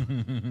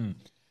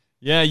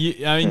 Yeah,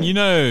 I mean, you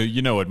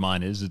know what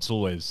mine is. It's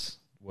always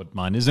what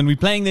mine is, and we're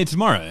playing there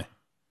tomorrow.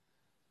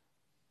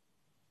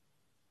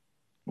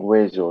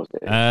 Where's yours?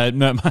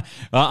 No,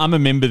 I'm a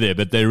member there,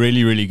 but they're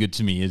really, really good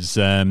to me. Is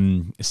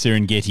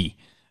Serengeti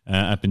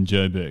up in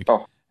Joburg?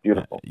 Oh,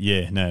 beautiful.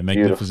 Yeah, no,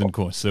 magnificent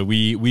course. So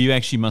we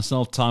actually,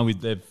 myself, Ty,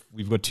 we've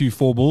got 2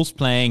 4-balls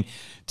playing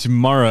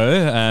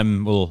tomorrow.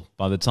 Well,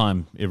 by the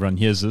time everyone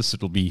hears this,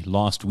 it'll be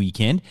last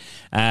weekend.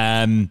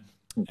 And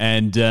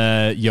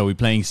we're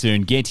playing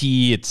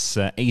Serengeti. It's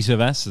 8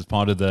 of us as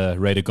part of the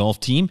Raider Golf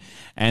team.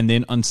 And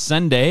then on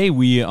Sunday,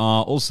 we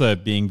are also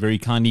being very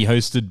kindly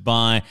hosted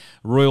by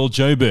Royal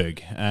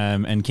Joburg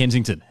and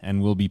Kensington.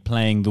 And we'll be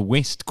playing the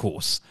West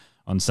course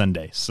on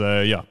Sunday.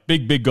 So, yeah,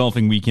 big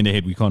golfing weekend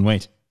ahead. We can't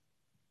wait.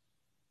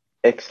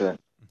 Excellent.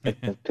 2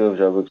 of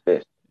Joburg's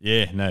best.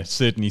 Yeah, no,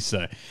 certainly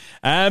so.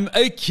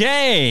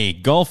 Okay,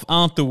 golf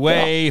out the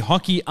way,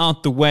 hockey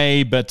out the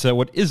way, but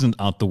what isn't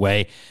out the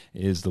way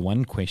is the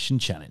one question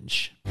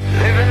challenge.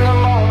 Live in the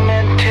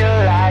moment till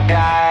I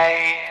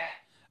die.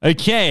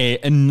 Okay,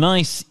 a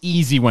nice,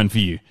 easy one for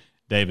you,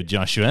 David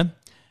Joshua.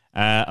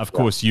 Of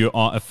course, you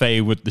are a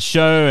fave with the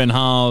show and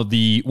how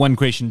the one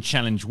question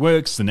challenge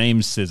works. The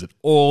name says it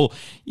all.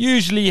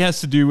 Usually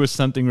has to do with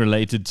something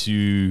related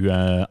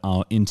to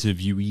our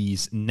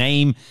interviewee's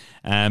name,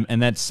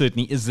 and that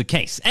certainly is the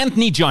case.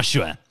 Anthony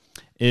Joshua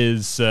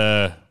is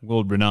a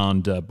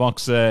world-renowned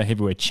boxer,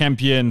 heavyweight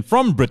champion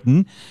from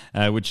Britain,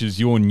 which is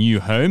your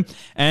new home.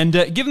 And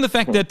given the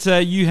fact that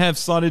you have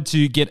started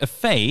to get a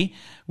fay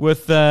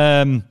with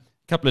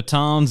couple of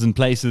towns and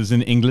places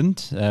in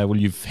England. Well,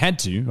 you've had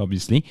to,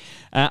 obviously.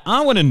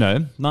 I want to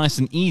know, nice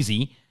and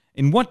easy,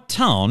 in what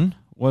town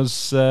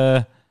was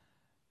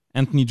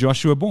Anthony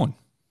Joshua born?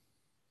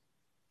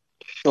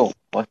 Sure.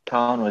 What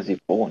town was he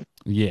born?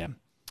 Yeah.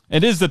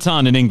 It is the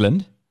town in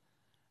England.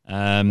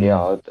 I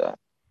would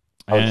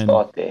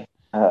start there.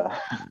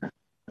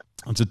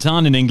 It's a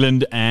town in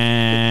England,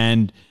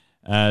 and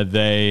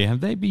they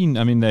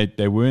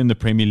were in the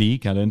Premier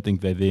League. I don't think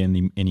they're there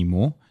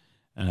anymore.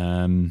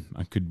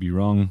 I could be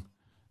wrong.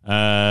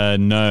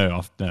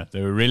 No,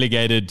 they were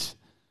relegated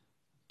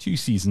 2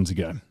 seasons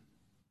ago.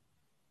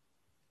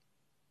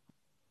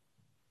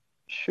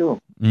 Sure.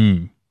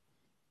 The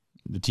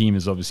team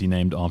is obviously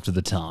named after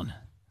the town.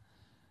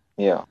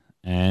 Yeah.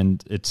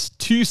 And it's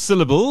 2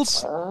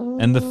 syllables,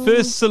 and the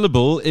first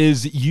syllable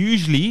is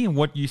usually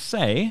what you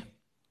say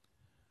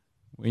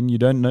when you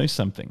don't know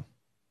something.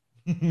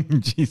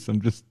 Jeez,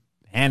 I'm just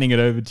handing it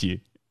over to you.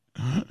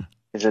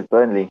 Is it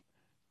Burnley?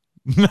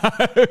 No.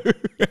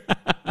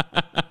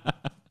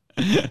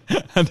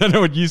 I don't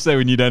know what you say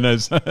when you don't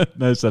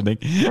know something.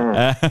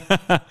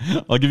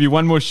 I'll give you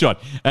one more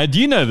shot. Do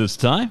you know this,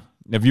 Ty?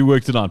 Have you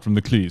worked it out from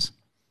the clues?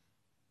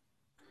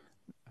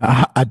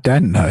 I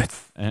don't know.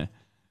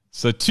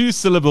 So 2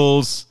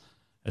 syllables,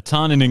 a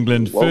town in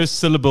England. Whoa. First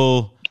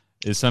syllable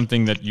is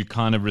something that you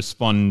kind of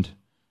respond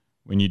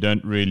when you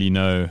don't really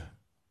know,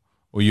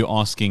 or you're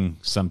asking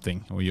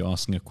something, or you're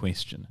asking a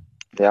question.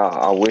 Yeah,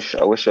 I wish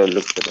I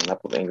looked at the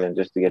map of England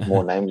just to get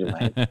more names in my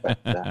head. But,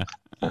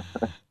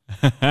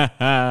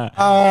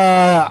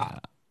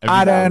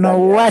 I don't know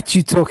what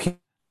you're talking.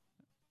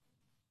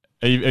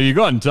 Have you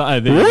gotten?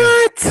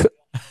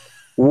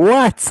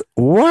 What?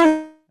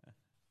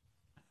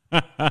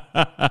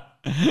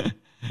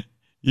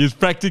 He's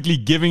practically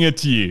giving it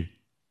to you.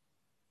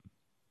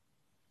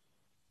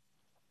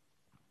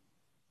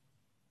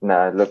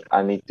 No, look,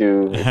 I need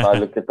to. If I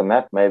look at the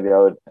map, maybe I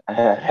would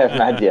have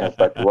an idea.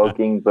 But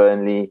Woking,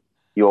 Burnley,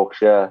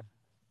 Yorkshire,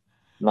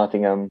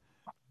 Nottingham,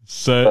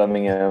 So,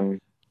 Birmingham.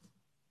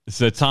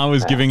 so Ty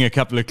was giving a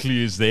couple of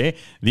clues there.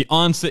 The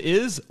answer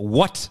is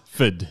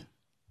Watford.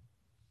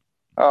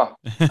 Oh,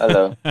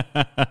 hello.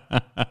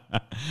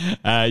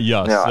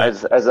 Yeah. No,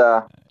 So,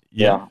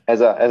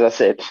 as I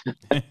said,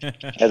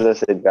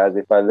 guys,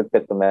 if I looked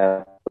at the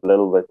map a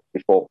little bit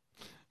before,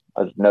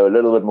 I'd know a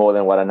little bit more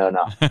than what I know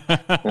now.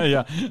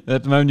 yeah.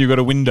 At the moment, you've got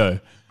a window.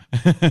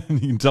 You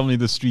can tell me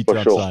the street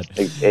For sure. outside.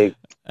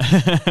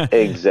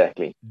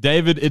 Exactly.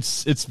 David,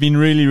 it's been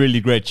really, really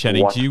great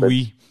chatting to you.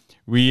 Watford.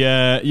 We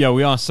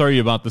are sorry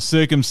about the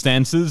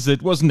circumstances.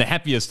 It wasn't the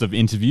happiest of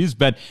interviews,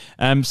 but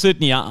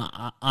certainly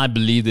I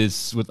believe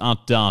there's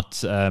without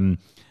doubt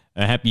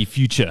a happy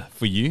future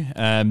for you,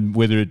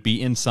 whether it be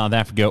in South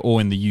Africa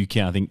or in the UK.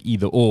 I think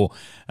either or,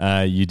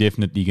 you're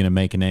definitely going to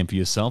make a name for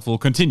yourself or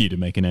continue to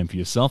make a name for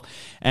yourself.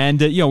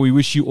 And we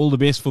wish you all the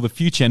best for the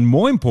future. And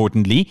more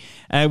importantly,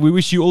 we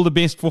wish you all the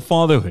best for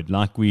fatherhood.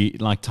 Like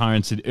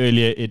Tyron said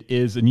earlier, it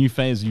is a new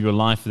phase of your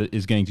life that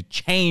is going to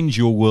change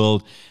your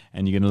world,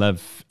 and you're going to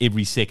love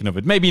every second of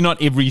it. Maybe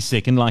not every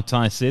second, like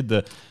Ty said.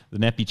 The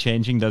nappy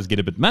changing does get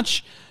a bit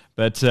much,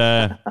 but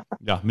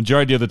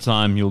majority of the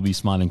time you'll be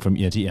smiling from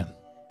ear to ear.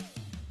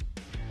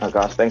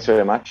 Guys, thanks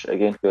very much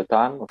again for your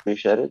time.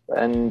 Appreciate it.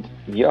 And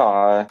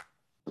I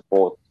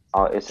support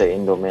our SA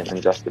indoor men, and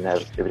Justin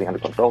has everything under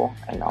control,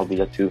 and I'll be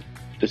there to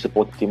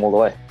support the team all the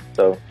way.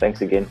 So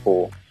thanks again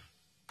for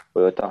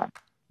your time.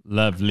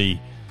 Lovely.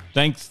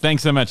 Thanks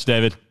so much,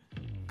 David.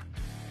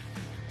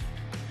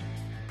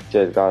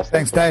 Cheers, guys.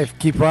 Thanks, Dave.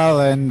 Keep well,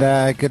 and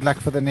good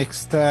luck for the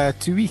next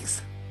 2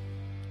 weeks.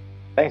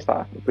 Thanks,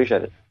 Ty.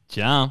 Appreciate it.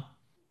 Ciao.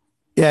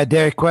 Yeah,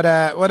 Derek,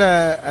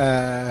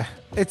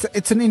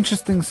 it's an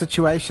interesting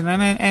situation,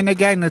 and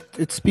again,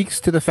 it speaks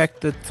to the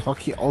fact that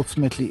hockey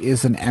ultimately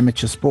is an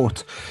amateur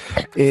sport.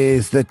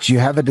 Is that you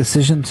have a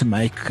decision to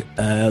make,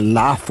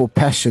 life or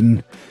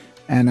passion,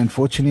 and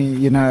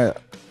unfortunately,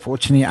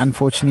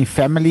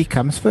 family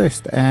comes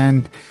first,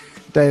 and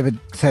David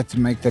had to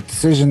make that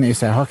decision.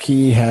 SA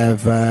Hockey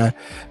have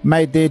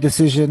made their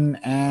decision,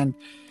 and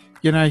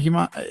he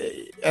might,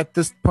 at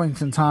this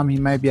point in time, he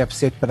may be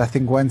upset, but I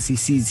think once he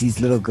sees his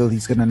little girl,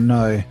 he's going to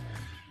know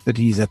that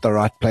he's at the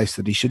right place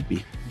that he should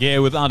be. Yeah,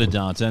 without a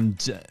doubt.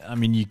 And I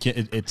mean,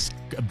 it's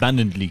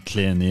abundantly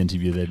clear in the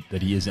interview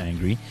that he is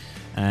angry,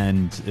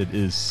 and it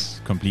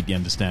is completely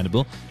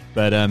understandable.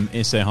 But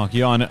SA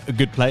Hockey are in a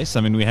good place.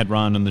 I mean, we had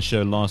Ryan on the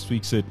show last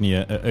week, certainly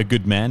a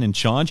good man in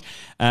charge.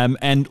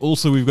 And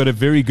also we've got a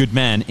very good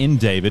man in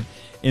David,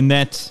 in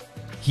that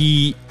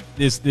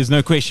there's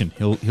no question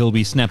he'll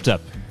be snapped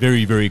up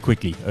very, very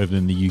quickly over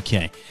in the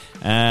UK.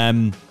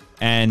 And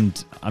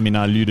I mean,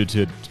 I alluded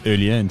to it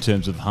earlier in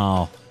terms of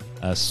how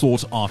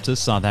sought after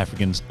South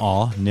Africans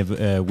are,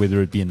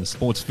 whether it be in the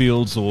sports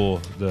fields or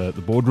the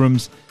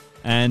boardrooms.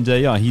 And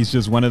he's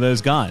just one of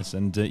those guys.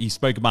 And he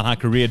spoke about how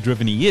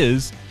career-driven he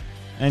is.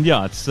 And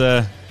it's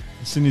as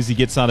soon as he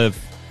gets out of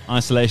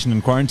isolation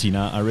and quarantine,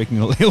 I reckon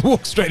he'll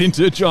walk straight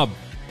into a job.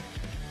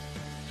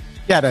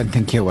 Yeah, I don't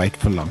think he'll wait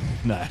for long.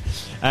 No.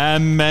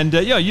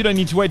 You don't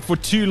need to wait for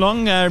too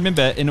long.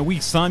 Remember, in a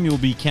week's time, you'll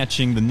be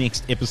catching the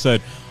next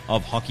episode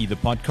of Hockey the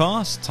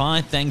Podcast.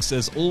 Ty, thanks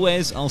as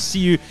always. I'll see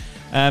you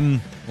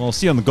I'll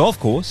see you on the golf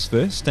course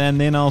first, and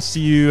then I'll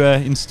see you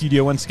in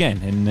studio once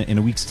again in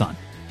a week's time.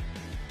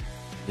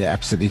 Yeah,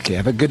 absolutely.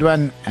 Have a good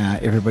one.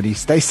 Everybody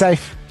stay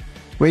safe.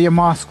 Wear your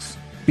masks.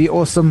 Be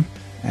awesome.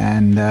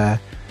 And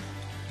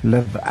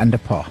live under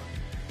par.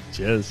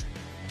 Cheers.